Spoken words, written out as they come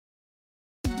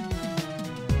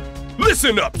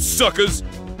Listen up, suckers!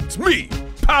 It's me,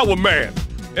 Power Man,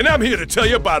 and I'm here to tell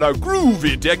you about a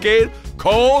groovy decade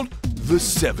called the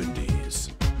 70s.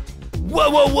 Whoa,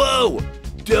 whoa, whoa!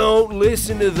 Don't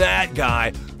listen to that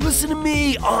guy. Listen to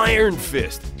me, Iron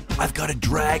Fist. I've got a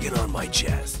dragon on my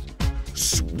chest.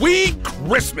 Sweet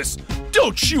Christmas!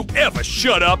 Don't you ever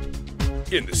shut up!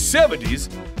 In the 70s,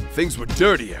 things were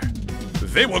dirtier,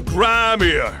 they were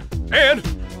grimier, and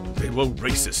they were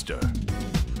racister.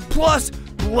 Plus,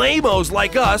 lamos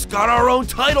like us got our own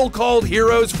title called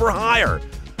Heroes for Hire,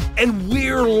 and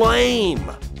we're lame.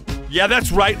 Yeah,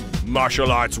 that's right,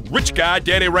 martial arts rich guy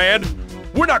Danny Rand.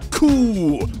 We're not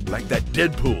cool like that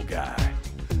Deadpool guy.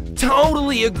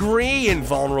 Totally agree,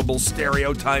 invulnerable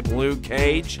stereotype Luke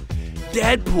Cage.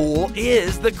 Deadpool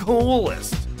is the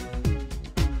coolest.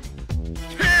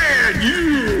 Can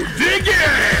you dig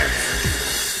it?